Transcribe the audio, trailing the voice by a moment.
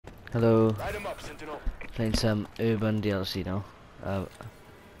Hello, Light 'em up, Sentinel. playing some Urban DLC now.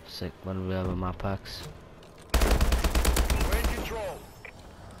 Sick when we have a map packs. We're in control.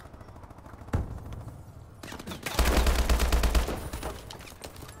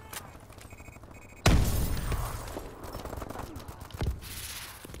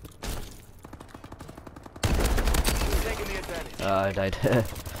 We're taking the advantage. I died.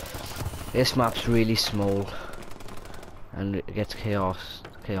 This map's really small, and it gets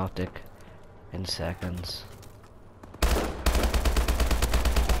chaotic in seconds.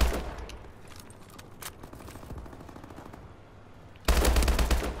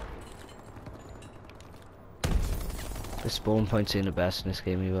 The spawn points ain't the best in this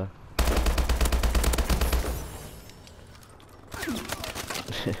game either.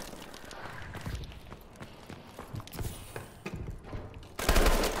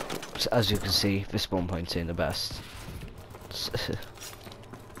 So as you can see, the spawn points ain't the best.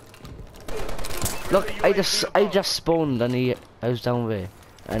 Look, I just spawned and I was down there,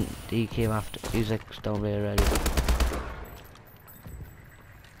 and he came after. He was like down there already.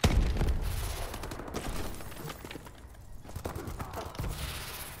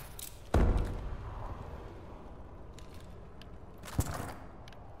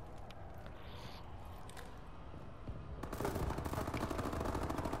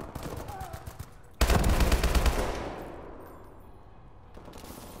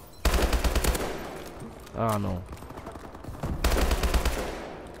 Oh no.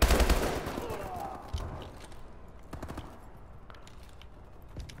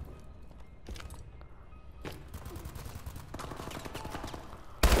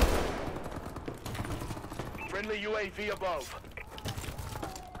 Friendly UAV above.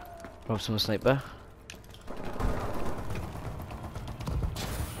 Rob some sniper.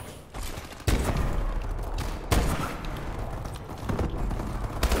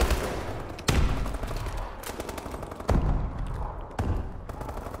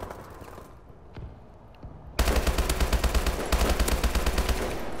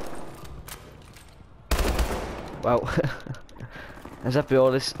 Wow. As if all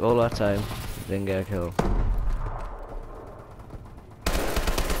that time, didn't get a kill.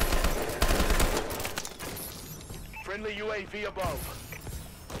 Friendly UAV above.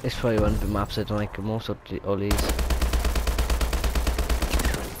 It's probably one of the maps I don't like the most of all these.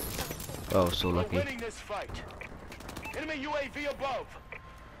 Oh, so We're lucky. winning this fight. Enemy UAV above.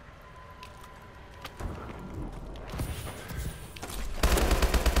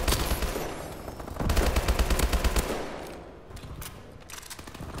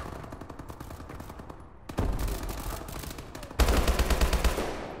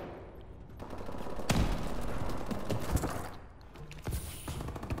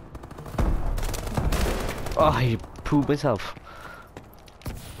 Oh, I pooped myself.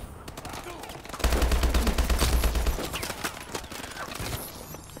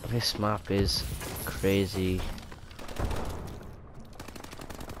 This map is crazy.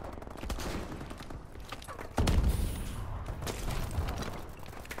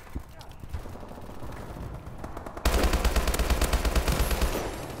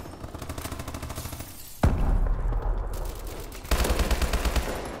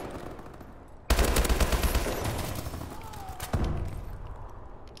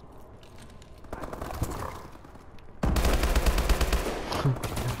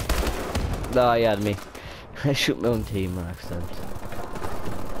 No, he had me. I shoot my own team on accident.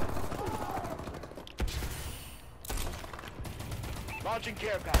 Launching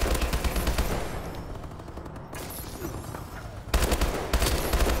care package.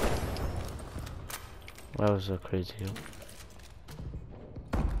 That was a crazy kill.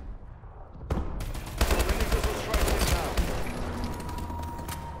 Friendly missile strike inbound.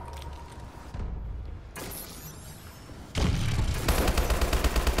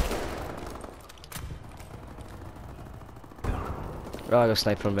 Oh, I got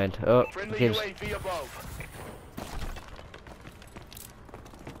sniped from vent. Oh, Friendly game's... UAV above.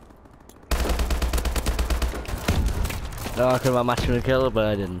 Oh, I could have matched with a kill, but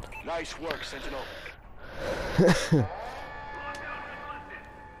I didn't. Nice work, Sentinel.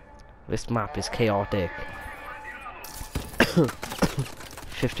 This map is chaotic.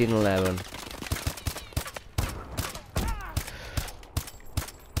 15-11.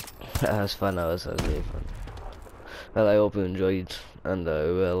 That was fun, that was really fun. Well, I hope you enjoyed, and I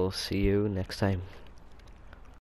will see you next time.